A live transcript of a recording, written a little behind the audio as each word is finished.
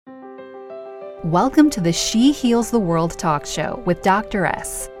Welcome to the She Heals the World talk show with Dr.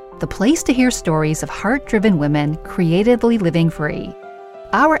 S, the place to hear stories of heart-driven women creatively living free.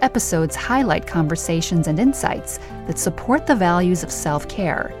 Our episodes highlight conversations and insights that support the values of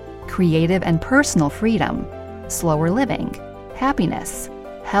self-care, creative and personal freedom, slower living, happiness,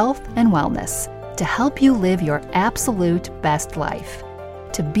 health, and wellness to help you live your absolute best life.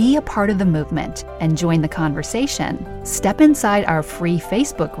 To be a part of the movement and join the conversation, step inside our free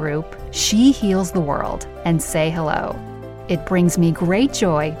Facebook group, She Heals the World, and say hello. It brings me great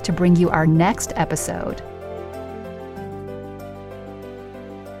joy to bring you our next episode.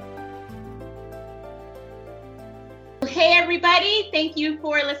 Hey everybody, thank you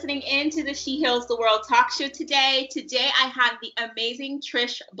for listening in to the She Heals the World talk show today. Today I have the amazing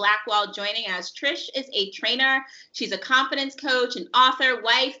Trish Blackwell joining us. Trish is a trainer. She's a confidence coach, an author,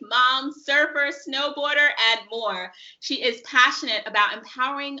 wife, mom, surfer, snowboarder, and more. She is passionate about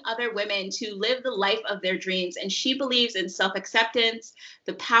empowering other women to live the life of their dreams, and she believes in self-acceptance,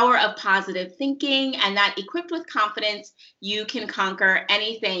 the power of positive thinking, and that equipped with confidence, you can conquer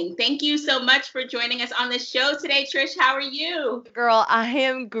anything. Thank you so much for joining us on the show today, Trish. How are you? Girl, I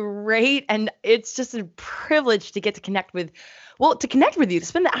am great. And it's just a privilege to get to connect with you, to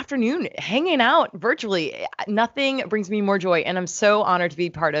spend the afternoon hanging out virtually. Nothing brings me more joy. And I'm so honored to be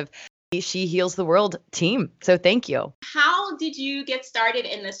part of the She Heals the World team. So thank you. How did you get started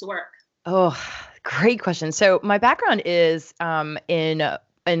in this work? Oh, great question. So my background is in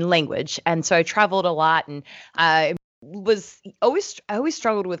language. And so I traveled a lot, and I always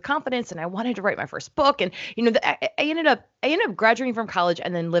struggled with confidence, and I wanted to write my first book. And I ended up graduating from college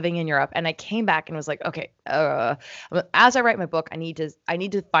and then living in Europe. And I came back and was like, okay, as I write my book, I need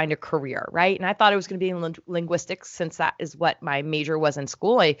to find a career, right? And I thought it was going to be in linguistics, since that is what my major was in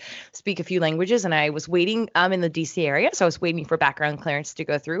school. I speak a few languages, and I was waiting in the DC area, so I was waiting for background clearance to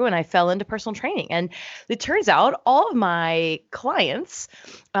go through, and I fell into personal training. And it turns out all of my clients,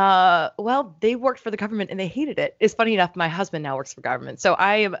 they worked for the government and they hated it. It's funny enough, my husband now works for government, so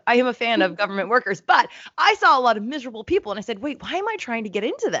I am a fan of government workers, but I saw a lot of miserable people, and I said, wait, why am I trying to get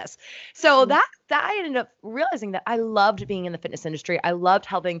into this? So that I ended up realizing that I loved being in the fitness industry. I loved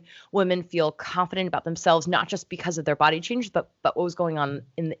helping women feel confident about themselves, not just because of their body change, but what was going on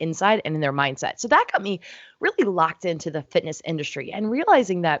in the inside and in their mindset. So that got me really locked into the fitness industry and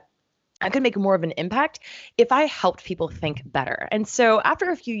realizing that I could make more of an impact if I helped people think better. And so after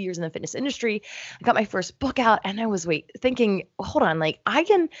a few years in the fitness industry, I got my first book out, and I was thinking, hold on, like I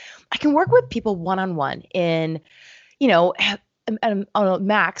can work with people one-on-one in, on a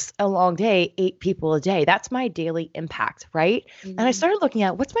max a long day, 8 people a day. That's my daily impact, right? Mm-hmm. And I started looking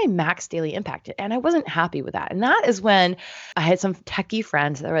at what's my max daily impact, and I wasn't happy with that. And that is when I had some techie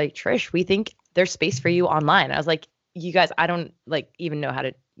friends that were like, Trish, we think there's space for you online. I was like, you guys, I don't even know how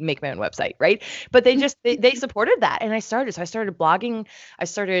to make my own website, right? But they supported that, and I started blogging. I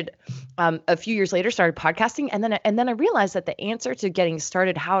started a few years later started podcasting, and then I realized that the answer to getting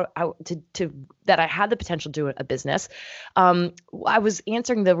started, that I had the potential to do a business. I was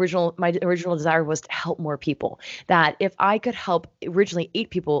answering my original desire was to help more people. That if I could help originally 8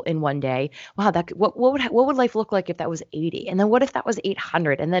 people in one day, wow, what would life look like if that was 80? And then what if that was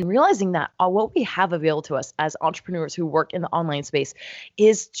 800? And then realizing that what we have available to us as entrepreneurs who work in the online space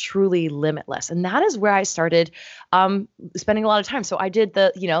is truly limitless. And that is where I started spending a lot of time. So I did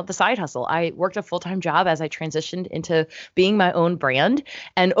the side hustle. I worked a full-time job as I transitioned into being my own brand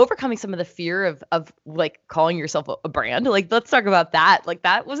and overcoming some of the fear of like calling yourself a brand. Like, let's talk about that. Like,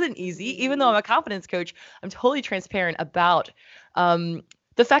 that wasn't easy. Even though I'm a confidence coach, I'm totally transparent about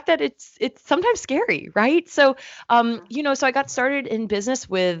the fact that it's sometimes scary, right? So, so I got started in business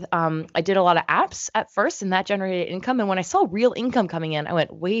with, I did a lot of apps at first, and that generated income. And when I saw real income coming in, I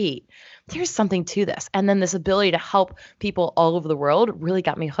went, wait, there's something to this. And then this ability to help people all over the world really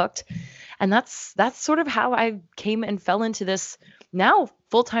got me hooked. And that's sort of how I came and fell into this now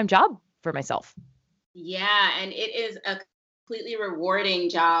full-time job for myself. Yeah. And it is a completely rewarding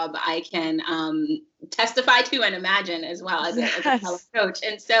job. I can testify to and imagine as well as a health coach.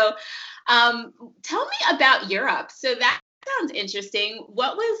 And so tell me about Europe. So that sounds interesting.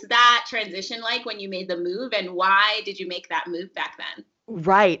 What was that transition like when you made the move, and why did you make that move back then?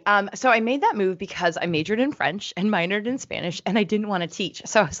 Right. So I made that move because I majored in French and minored in Spanish, and I didn't want to teach.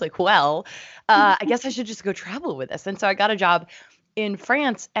 So I was like, well, I guess I should just go travel with this. And so I got a job in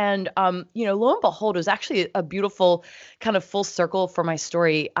France, and lo and behold, it was actually a beautiful kind of full circle for my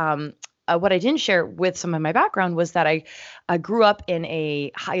story. What I didn't share with some of my background was that I grew up in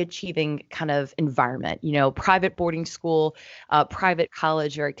a high achieving kind of environment, private boarding school, private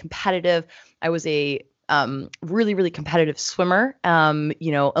college, very competitive. I was a really, really competitive swimmer,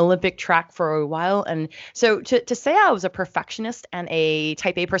 Olympic track for a while. And so to say I was a perfectionist and a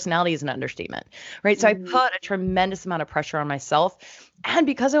type A personality is an understatement, right? So I put a tremendous amount of pressure on myself. And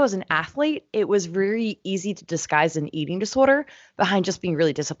because I was an athlete, it was very easy to disguise an eating disorder behind just being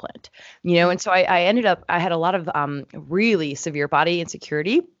really disciplined, and so I had a lot of really severe body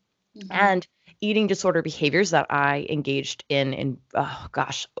insecurity and eating disorder behaviors that I engaged in, oh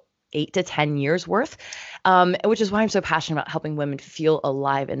gosh, 8 to 10 years worth, which is why I'm so passionate about helping women feel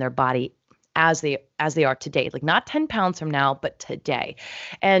alive in their body as they are today, like not 10 pounds from now, but today.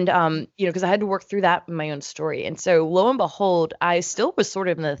 And, because I had to work through that in my own story. And so lo and behold, I still was sort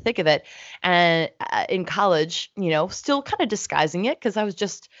of in the thick of it. And in college, still kind of disguising it because I was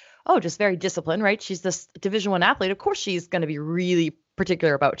just very disciplined, right? She's this Division I athlete. Of course, she's going to be really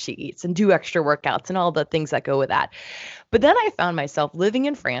particular about what she eats and do extra workouts and all the things that go with that. But then I found myself living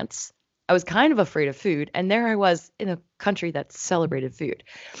in France. I was kind of afraid of food. And there I was in a country that celebrated food.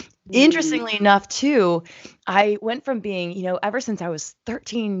 Interestingly enough, too, I went from being, ever since I was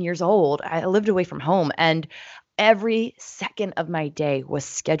 13 years old, I lived away from home. And every second of my day was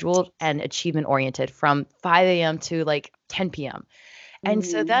scheduled and achievement oriented from 5 a.m. to like 10 p.m. And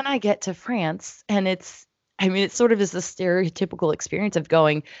so then I get to France and it sort of is the stereotypical experience of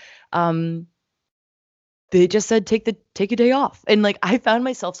going, they just said, take a day off. And like, I found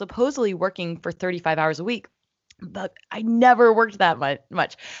myself supposedly working for 35 hours a week, but I never worked that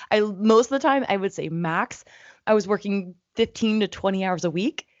much. Most of the time I would say max, I was working 15 to 20 hours a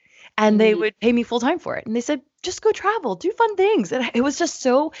week and they would pay me full time for it. And they said, just go travel, do fun things. And it was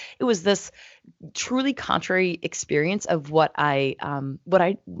this truly contrary experience of what my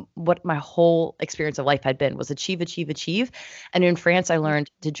whole experience of life had been was achieve. And in France, I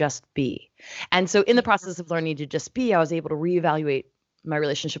learned to just be. And so in the process of learning to just be, I was able to reevaluate my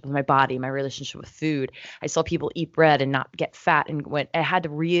relationship with my body, my relationship with food. I saw people eat bread and not get fat and I had to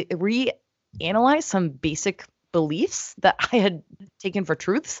reanalyze some basic beliefs that I had taken for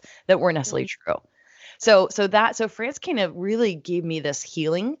truths that weren't necessarily true. So France kind of really gave me this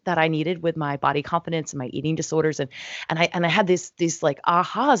healing that I needed with my body confidence and my eating disorders. And I had these like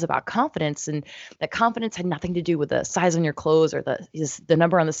ahas about confidence, and that confidence had nothing to do with the size on your clothes or the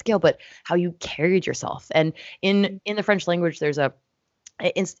number on the scale, but how you carried yourself. And in the French language,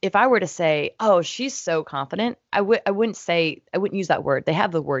 if I were to say, oh, she's so confident, I wouldn't use that word. They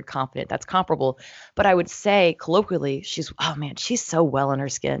have the word confident that's comparable, but I would say colloquially, she's so well in her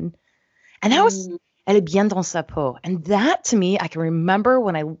skin. And that was, elle est bien dans sa peau. And that to me, I can remember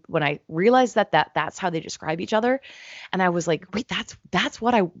when I realized that's how they describe each other. And I was like, wait, that's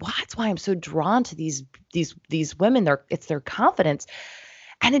why I'm so drawn to these women. It's their confidence.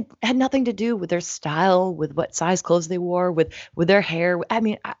 And it had nothing to do with their style, with what size clothes they wore, with their hair. I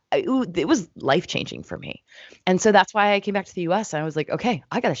mean, it was life-changing for me. And so that's why I came back to the US and I was like, okay,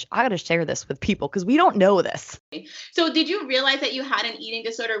 I gotta share this with people because we don't know this. So did you realize that you had an eating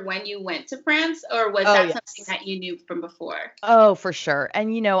disorder when you went to France, or was that something that you knew from before? Oh, for sure.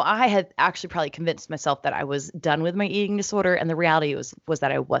 And, I had actually probably convinced myself that I was done with my eating disorder. And the reality was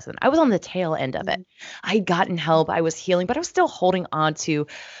that I wasn't. I was on the tail end of it. I had gotten help. I was healing, but I was still holding on to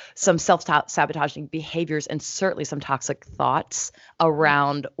some self-sabotaging behaviors and certainly some toxic thoughts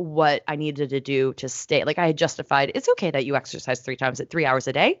around what I needed to do to stay. Like I had justified, it's okay that you exercise 3 times at 3 hours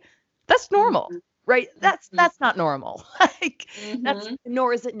a day. That's normal, right? That's not normal.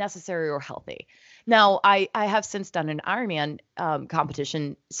 Nor is it necessary or healthy. Now, I have since done an Ironman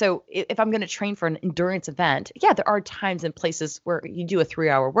competition. So if I'm going to train for an endurance event, there are times and places where you do a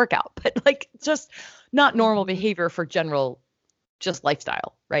 3-hour workout, but like just not normal behavior for general just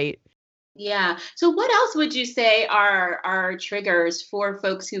lifestyle, right? Yeah. So what else would you say are triggers for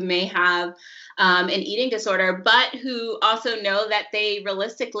folks who may have an eating disorder, but who also know that they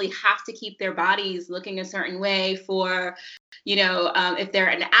realistically have to keep their bodies looking a certain way for, if they're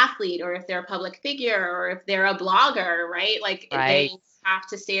an athlete or if they're a public figure or if they're a blogger, right? Like they have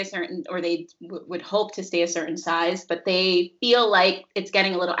to stay a certain, or they would hope to stay a certain size, but they feel like it's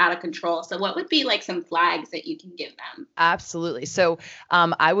getting a little out of control. So what would be like some flags that you can give them? Absolutely. So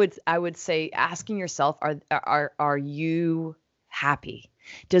I would say asking yourself, are you happy?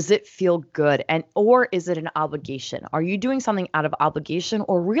 Does it feel good? Or is it an obligation? Are you doing something out of obligation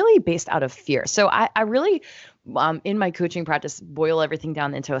or really based out of fear? So I really, in my coaching practice, boil everything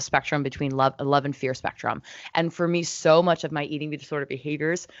down into a spectrum between love and fear spectrum. And for me, so much of my eating disorder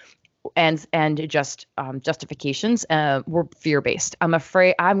behaviors and just justifications were fear-based. I'm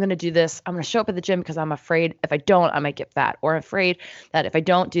afraid I'm going to do this. I'm going to show up at the gym because I'm afraid if I don't, I might get fat, or afraid that if I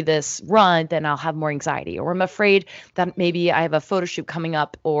don't do this run, then I'll have more anxiety, or I'm afraid that maybe I have a photo shoot coming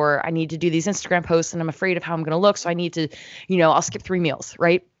up, or I need to do these Instagram posts and I'm afraid of how I'm going to look. So I need to, I'll skip 3 meals,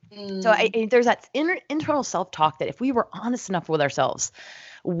 right? So there's that internal self-talk that if we were honest enough with ourselves,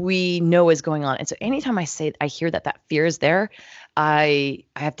 we know is going on. And so anytime I hear that fear is there, I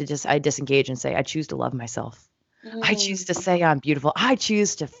have to I disengage and say, I choose to love myself. I choose to say I'm beautiful. I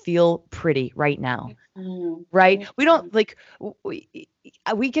choose to feel pretty right now. Right? We don't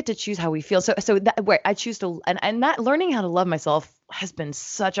we get to choose how we feel. So that where I choose to, and that learning how to love myself has been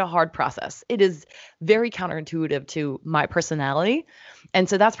such a hard process. It is very counterintuitive to my personality. And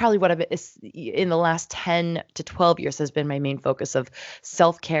so that's probably what in the last 10 to 12 years has been my main focus of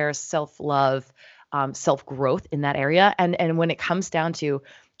self-care, self-love, self-growth in that area. And when it comes down to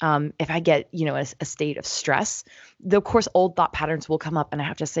if I get, a state of stress, of course, old thought patterns will come up and I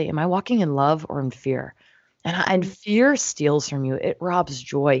have to say, am I walking in love or in fear? And fear steals from you. It robs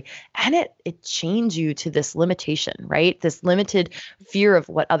joy, and it chains you to this limitation, right? This limited fear of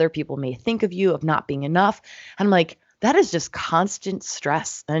what other people may think of you, of not being enough. And I'm like, that is just constant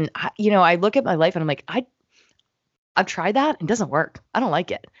stress. And I look at my life and I'm like, I've tried that and it doesn't work. I don't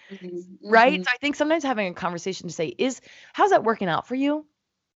like it. Right? So I think sometimes having a conversation to say how's that working out for you?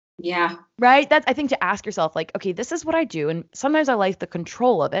 Yeah. Right. That's, I think, to ask yourself, like, okay, this is what I do. And sometimes I like the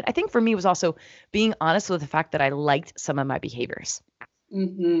control of it. I think for me was also being honest with the fact that I liked some of my behaviors.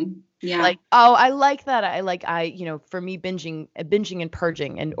 Yeah. Like, oh, I like that. For me, binging and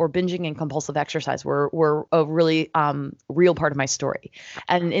purging or binging and compulsive exercise were a really real part of my story.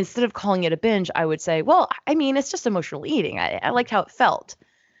 And instead of calling it a binge, I would say, well, I mean, it's just emotional eating. I liked how it felt.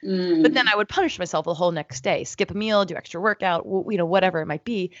 But then I would punish myself the whole next day, skip a meal, do extra workout, whatever it might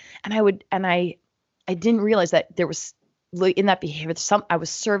be. And I didn't realize that there was in that behavior, I was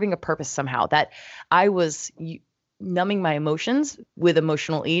serving a purpose somehow, that I was numbing my emotions with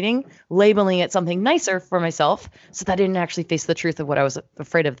emotional eating, labeling it something nicer for myself so that I didn't actually face the truth of what I was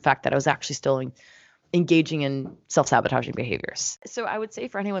afraid of, the fact that I was actually still engaging in self-sabotaging behaviors. So I would say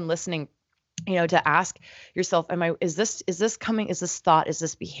for anyone listening, to ask yourself, is this thought, is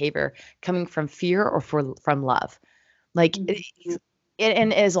this behavior coming from fear or from love? Like,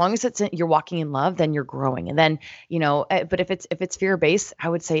 and as long as you're walking in love, then you're growing. And then, but if it's fear-based, I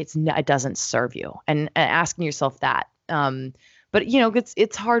would say it doesn't serve you, and asking yourself that. But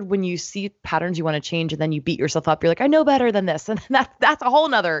it's hard when you see patterns you want to change and then you beat yourself up. You're like, I know better than this. And that's a whole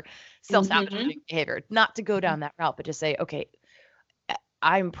nother self-sabotaging behavior, not to go down that route, but just say, okay,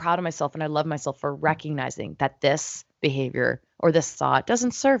 I'm proud of myself and I love myself for recognizing that this behavior or this thought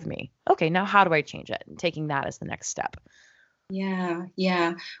doesn't serve me. Okay, now how do I change it? And taking that as the next step. Yeah.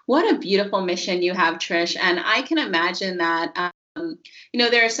 Yeah. What a beautiful mission you have, Trish. And I can imagine that,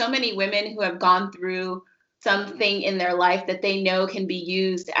 there are so many women who have gone through something in their life that they know can be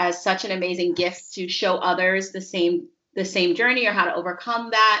used as such an amazing gift to show others the same journey or how to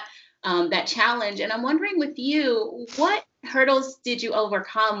overcome that challenge. And I'm wondering with you, what hurdles did you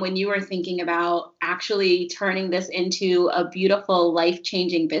overcome when you were thinking about actually turning this into a beautiful,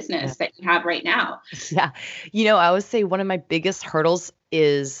 life-changing business that you have right now? Yeah. I would say one of my biggest hurdles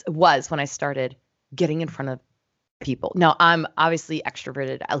was when I started getting in front of people. Now, I'm obviously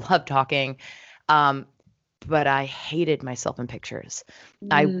extroverted. I love talking. But I hated myself in pictures.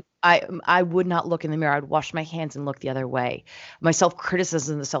 I would not look in the mirror. I'd wash my hands and look the other way. My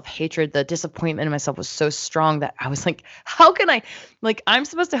self-criticism, the self-hatred, the disappointment in myself was so strong that I was like, how can I, I'm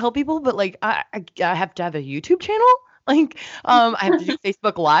supposed to help people, but I have to have a YouTube channel. I have to do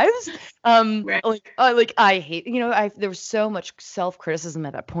Facebook Lives. Right. I hate, there was so much self-criticism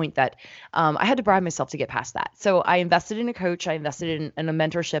at that point that I had to bribe myself to get past that. So I invested in a coach. I invested in a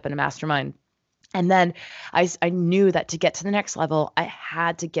mentorship and a mastermind. And then I knew that to get to the next level, I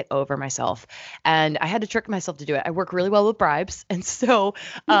had to get over myself, and I had to trick myself to do it. I work really well with bribes. And so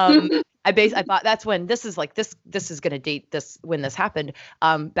I bought, that's when this is going to date this, when this happened.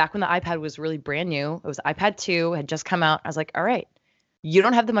 Back when the iPad was really brand new, it was iPad 2 had just come out. I was like, all right, you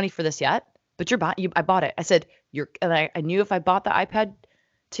don't have the money for this yet, but I bought it. I said, and I knew if I bought the iPad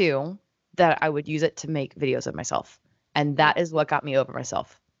 2 that I would use it to make videos of myself. And that is what got me over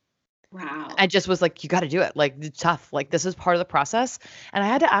myself. Wow. I just was like, you got to do it. Like, it's tough. Like, this is part of the process. And I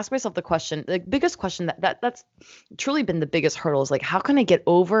had to ask myself the question, the biggest question that's truly been the biggest hurdle is like, how can I get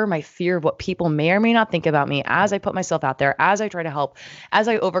over my fear of what people may or may not think about me as I put myself out there, as I try to help, as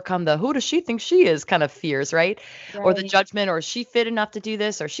I overcome the who does she think she is kind of fears, right? Or the judgment, or is she fit enough to do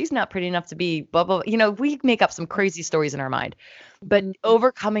this, or she's not pretty enough to be blah, blah, blah. You know, we make up some crazy stories in our mind. But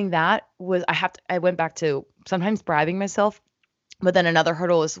overcoming that was, I went back to sometimes bribing myself. But then another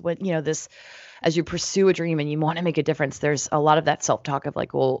hurdle is when, this, as you pursue a dream and you want to make a difference, there's a lot of that self-talk of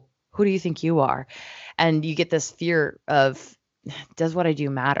like, well, who do you think you are? And you get this fear of, does what I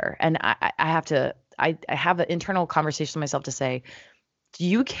do matter? And I have an internal conversation with myself to say, do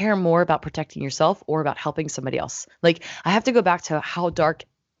you care more about protecting yourself or about helping somebody else? Like, I have to go back to how dark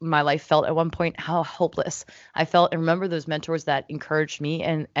my life felt at one point, how hopeless I felt, and remember those mentors that encouraged me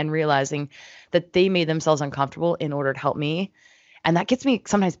and realizing that they made themselves uncomfortable in order to help me. And that gets me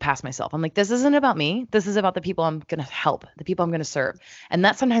sometimes past myself. I'm like, this isn't about me. This is about the people I'm going to help, the people I'm going to serve. And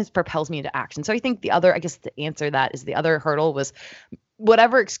that sometimes propels me into action. So I think the answer to that is the other hurdle was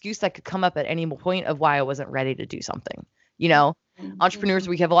whatever excuse that could come up at any point of why I wasn't ready to do something. Entrepreneurs,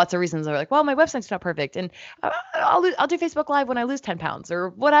 we have lots of reasons. They're like, well, my website's not perfect. And I'll do Facebook Live when I lose 10 pounds or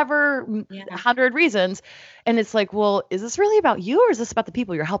whatever, 100 reasons. And it's like, well, is this really about you or is this about the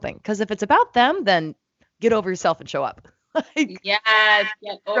people you're helping? Because if it's about them, then get over yourself and show up. Yes,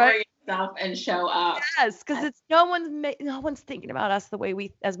 get over yourself and show up. Yes, because it's no one's thinking about us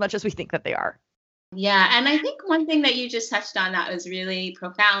as much as we think that they are. Yeah. And I think one thing that you just touched on that was really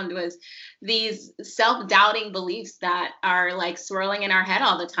profound was these self-doubting beliefs that are like swirling in our head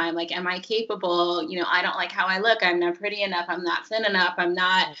all the time. Like, am I capable? I don't like how I look. I'm not pretty enough. I'm not thin enough. I'm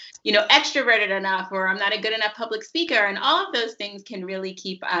not, extroverted enough, or I'm not a good enough public speaker. And all of those things can really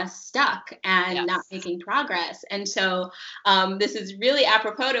keep us stuck and not making progress. And so this is really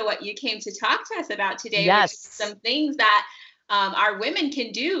apropos to what you came to talk to us about today. Yes. Which is some things that our women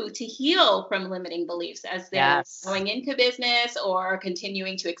can do to heal from limiting beliefs as they're going into business or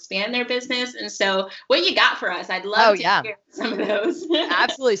continuing to expand their business. And so what you got for us? I'd love to hear some of those.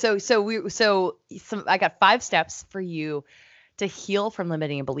 Absolutely. I got 5 steps for you to heal from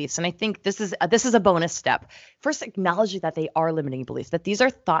limiting beliefs. And I think this is a bonus step. First, acknowledge that they are limiting beliefs, that these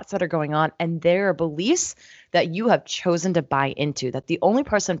are thoughts that are going on and they're beliefs that you have chosen to buy into, that the only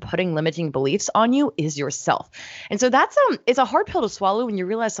person putting limiting beliefs on you is yourself. And so that's it's a hard pill to swallow when you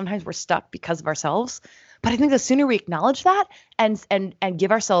realize sometimes we're stuck because of ourselves. But I think the sooner we acknowledge that and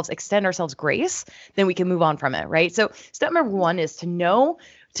extend ourselves grace, then we can move on from it, right? So step number 1 is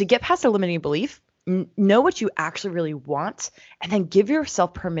to get past a limiting belief, know what you actually really want, and then give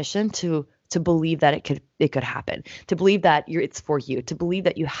yourself permission to believe that it could happen, to believe that it's for you, to believe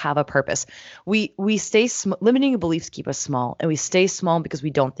that you have a purpose. We stay limiting beliefs keep us small, and we stay small because we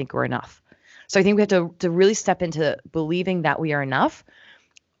don't think we're enough. So I think we have to really step into believing that we are enough,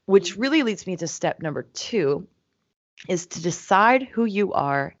 which really leads me to step number 2, is to decide who you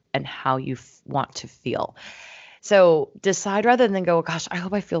are and how you want to feel. So decide rather than go, gosh, I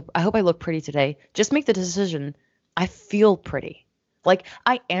hope I look pretty today. Just make the decision. I feel pretty. Like,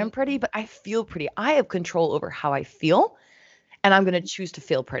 I am pretty, but I feel pretty. I have control over how I feel, and I'm going to choose to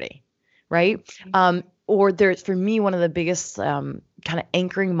feel pretty. Right. Or there's, for me, one of the biggest kind of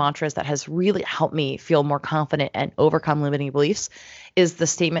anchoring mantras that has really helped me feel more confident and overcome limiting beliefs is the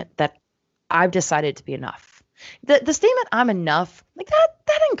statement that I've decided to be enough. The statement I'm enough, like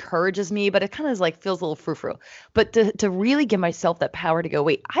that encourages me, but it kind of feels a little frou-frou. But to really give myself that power to go,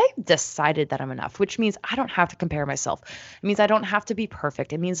 wait, I've decided that I'm enough, which means I don't have to compare myself. It means I don't have to be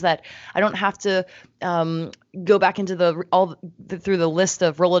perfect. It means that I don't have to go back into through the list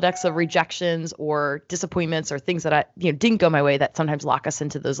of Rolodex of rejections or disappointments or things that I didn't go my way that sometimes lock us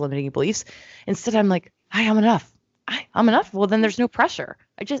into those limiting beliefs. Instead, I'm like, I'm enough. I'm enough. Well, then there's no pressure.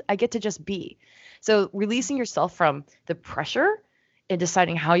 I get to just be. So releasing yourself from the pressure and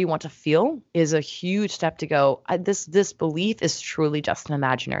deciding how you want to feel is a huge step to go. This belief is truly just an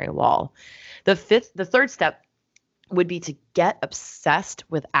imaginary wall. The third step would be to get obsessed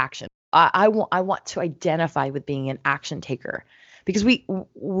with action. I want to identify with being an action taker, because we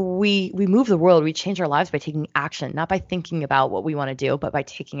move the world, we change our lives by taking action, not by thinking about what we want to do, but by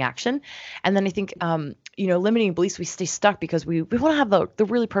taking action. And then I think limiting beliefs, we stay stuck because we want to have the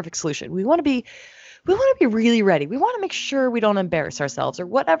really perfect solution. We want to be really ready. We want to make sure we don't embarrass ourselves or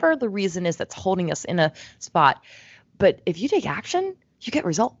whatever the reason is that's holding us in a spot. But if you take action, you get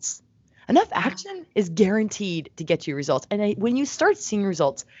results. Enough action is guaranteed to get you results. And when you start seeing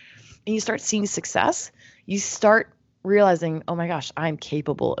results and you start seeing success, you start realizing, oh my gosh, I'm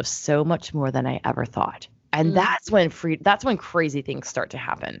capable of so much more than I ever thought. And that's when crazy things start to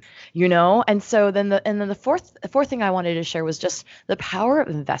happen, And so then the fourth thing I wanted to share was just the power of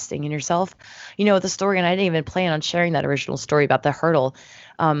investing in yourself. The story, and I didn't even plan on sharing that original story about the hurdle.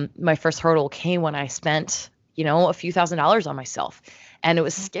 My first hurdle came when I spent, a few $1,000s on myself. And it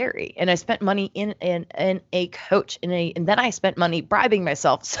was scary. And I spent money in a coach, and then I spent money bribing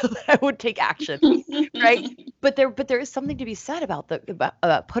myself so that I would take action, right? But there is something to be said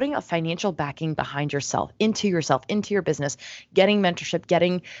about putting a financial backing behind yourself, into your business, getting mentorship,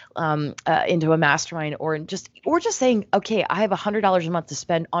 getting into a mastermind, or just saying, okay, I have $100 a month to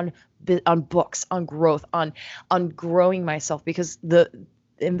spend on books, on growth, on growing myself, because the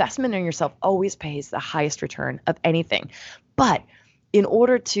investment in yourself always pays the highest return of anything. But in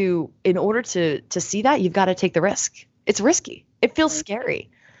order to see that, you've got to take the risk. It's risky. It feels scary.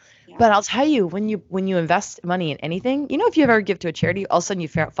 Yeah. But I'll tell you, when you invest money in anything, if you ever give to a charity, all of a sudden you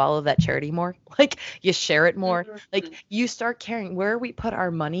follow that charity more. Like, you share it more. Mm-hmm. Like, you start caring. Where we put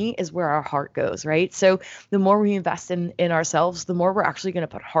our money is where our heart goes, right? So the more we invest in ourselves, the more we're actually going to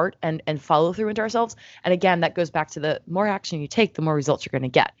put heart and follow through into ourselves. And again, that goes back to the more action you take, the more results you're going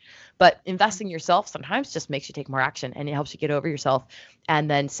to get. But investing in yourself sometimes just makes you take more action, and it helps you get over yourself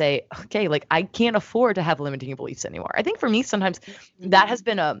and then say, okay, like, I can't afford to have limiting beliefs anymore. I think for me, sometimes that has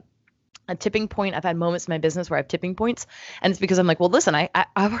been a tipping point. I've had moments in my business where I have tipping points, and it's because I'm like, well, listen, I've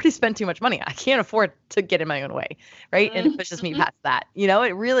already spent too much money. I can't afford to get in my own way, right? And it pushes me past that.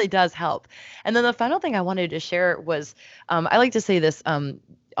 It really does help. And then the final thing I wanted to share was, I like to say this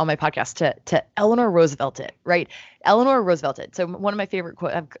on my podcast to Eleanor Roosevelt it, right? Eleanor Roosevelt it. So one of my favorite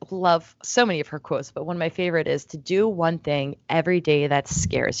quotes, I love so many of her quotes, but one of my favorite is to do one thing every day that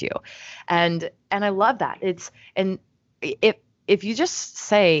scares you. And I love that. If you just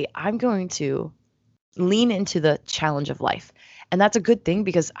say, I'm going to lean into the challenge of life. And that's a good thing,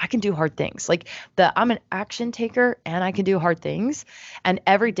 because I can do hard things. Like, I'm an action taker, and I can do hard things. And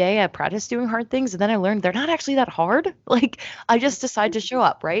every day I practice doing hard things, and then I learned they're not actually that hard. Like, I just decide to show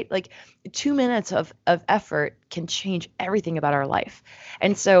up, right? Like, 2 minutes of effort can change everything about our life.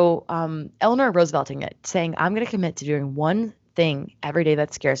 And so Eleanor Roosevelting it, saying, I'm going to commit to doing one thing every day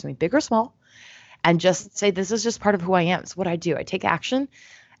that scares me, big or small, and just say, this is just part of who I am. It's what I do. I take action,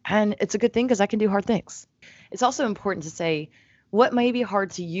 and it's a good thing because I can do hard things. It's also important to say, what may be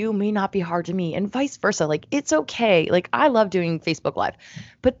hard to you may not be hard to me, and vice versa. Like, it's okay. Like, I love doing Facebook Live,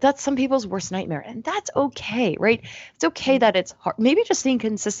 but that's some people's worst nightmare, and that's okay, right? It's okay that it's hard. Maybe just staying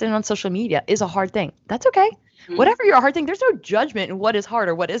consistent on social media is a hard thing. That's okay. Mm-hmm. Whatever your hard thing, there's no judgment in what is hard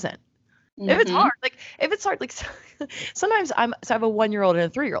or what isn't. Mm-hmm. If it's hard, like sometimes I have a 1-year-old and a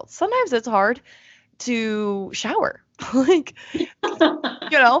 3-year-old. Sometimes it's hard to shower. Like,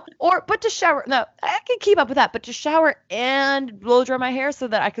 but to shower, no, I can keep up with that, but to shower and blow dry my hair so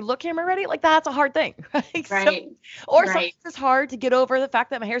that I could look camera ready, like, that's a hard thing. Right. Sometimes it's hard to get over the fact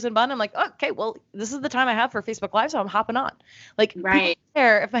that my hair's in bun. I'm like, oh, okay, well, this is the time I have for Facebook Live, so I'm hopping on. Like, people don't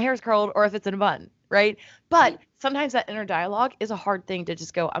care if my hair's curled or if it's in a bun, right? But sometimes that inner dialogue is a hard thing to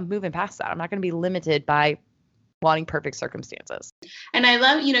just go, I'm moving past that. I'm not going to be limited by wanting perfect circumstances. And I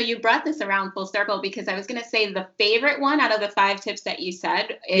love, you brought this around full circle, because I was going to say the favorite one out of the 5 tips that you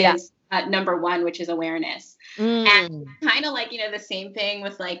said is number 1, which is awareness. And kind of like, the same thing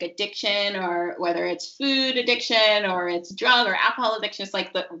with like addiction, or whether it's food addiction or it's drug or alcohol addiction. It's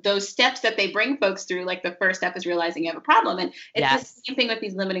like those steps that they bring folks through. Like, the first step is realizing you have a problem. And it's the same thing with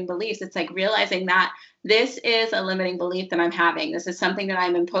these limiting beliefs. It's like realizing that this is a limiting belief that I'm having. This is something that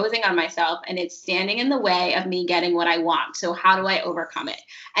I'm imposing on myself, and it's standing in the way of me getting what I want. So how do I overcome it?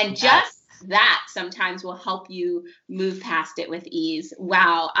 And just that sometimes will help you move past it with ease.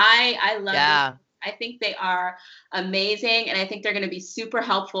 Wow. I love this. I think they are amazing. And I think they're going to be super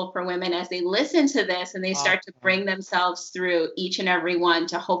helpful for women as they listen to this and they start to bring themselves through each and every one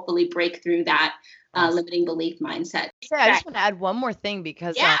to hopefully break through that limiting belief mindset. Yeah, I just want to add one more thing,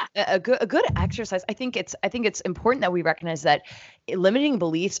 because a good exercise. I think it's important that we recognize that limiting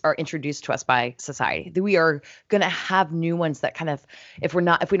beliefs are introduced to us by society. That we are going to have new ones that kind of, if we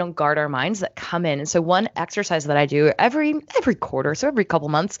don't guard our minds, that come in. And so one exercise that I do every quarter, so every couple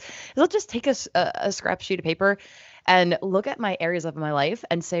months, is I'll just take a scrap sheet of paper and look at my areas of my life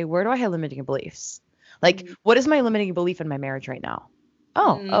and say, where do I have limiting beliefs? Like, what is my limiting belief in my marriage right now?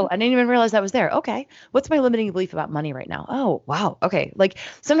 Oh, I didn't even realize that was there. Okay. What's my limiting belief about money right now? Oh, wow. Okay. Like,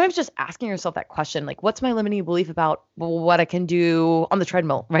 sometimes just asking yourself that question, like, what's my limiting belief about what I can do on the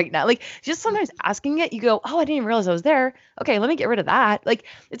treadmill right now? Like, just sometimes asking it, you go, oh, I didn't even realize I was there. Okay. Let me get rid of that. Like,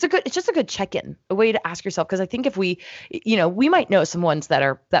 it's just a good check-in, a way to ask yourself. Cause I think if we might know some ones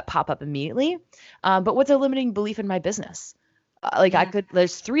that pop up immediately. But what's a limiting belief in my business?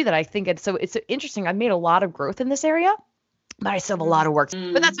 there's 3 that I think, and so it's interesting. I've made a lot of growth in this area, but I still have a lot of work.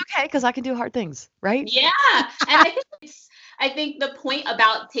 But that's okay, because I can do hard things, right? Yeah. And I think the point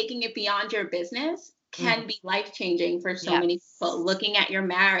about taking it beyond your business can be life-changing for so many people. Looking at your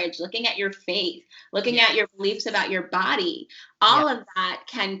marriage, looking at your faith, looking at your beliefs about your body, all of that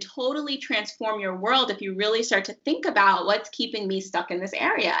can totally transform your world if you really start to think about what's keeping me stuck in this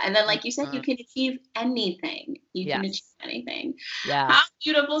area. And then, like you said, you can achieve anything. You can achieve anything. Yeah. How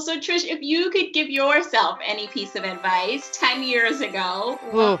beautiful. So Trish, if you could give yourself any piece of advice 10 years ago,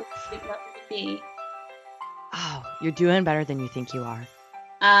 what would it be? Oh, you're doing better than you think you are.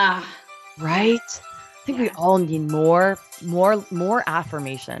 Right? I think we all need more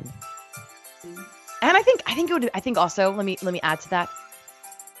affirmation. And I think also, let me add to that.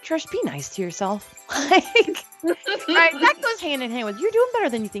 Trish, be nice to yourself. Right? That goes hand in hand with you're doing better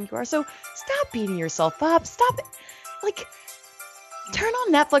than you think you are. So stop beating yourself up. Stop it. Turn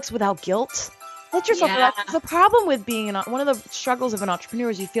on Netflix without guilt. Let yourself relax. The problem with being one of the struggles of an entrepreneur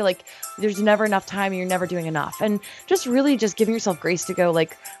is you feel like there's never enough time and you're never doing enough. And just really just giving yourself grace to go,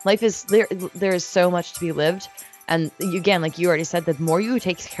 life is there is so much to be lived. And again, like you already said, the more you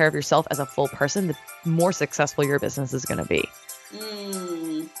take care of yourself as a full person, the more successful your business is going to be.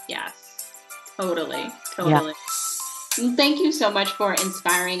 Yes, totally. Yeah. Thank you so much for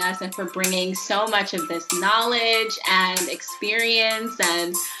inspiring us and for bringing so much of this knowledge and experience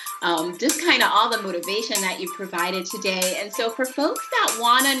and just kind of all the motivation that you provided today. And so for folks that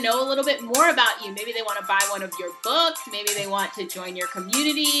want to know a little bit more about you, maybe they want to buy one of your books, maybe they want to join your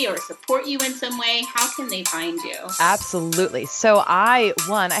community or support you in some way, how can they find you? Absolutely. So I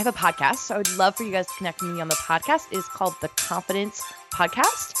have a podcast. So I would love for you guys to connect with me on the podcast. It's called The Confidence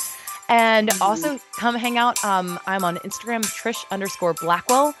Podcast. And also come hang out. I'm on Instagram,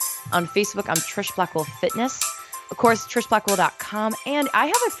 Trish_Blackwell. On Facebook, I'm Trish Blackwell Fitness. Of course, trishblackwell.com. And I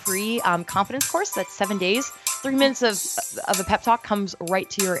have a free confidence course that's 7 days. 3 minutes of a pep talk comes right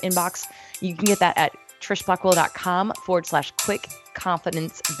to your inbox. You can get that at trishblackwell.com/quick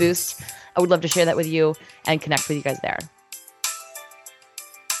confidence boost. I would love to share that with you and connect with you guys there.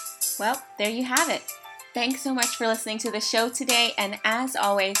 Well, there you have it. Thanks so much for listening to the show today. And as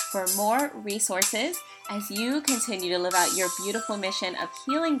always, for more resources as you continue to live out your beautiful mission of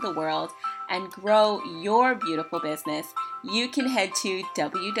healing the world and grow your beautiful business, you can head to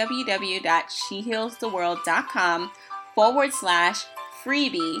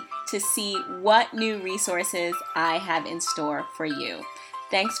www.shehealstheworld.com/freebie to see what new resources I have in store for you.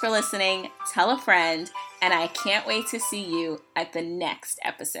 Thanks for listening. Tell a friend, and I can't wait to see you at the next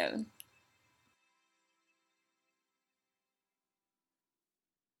episode.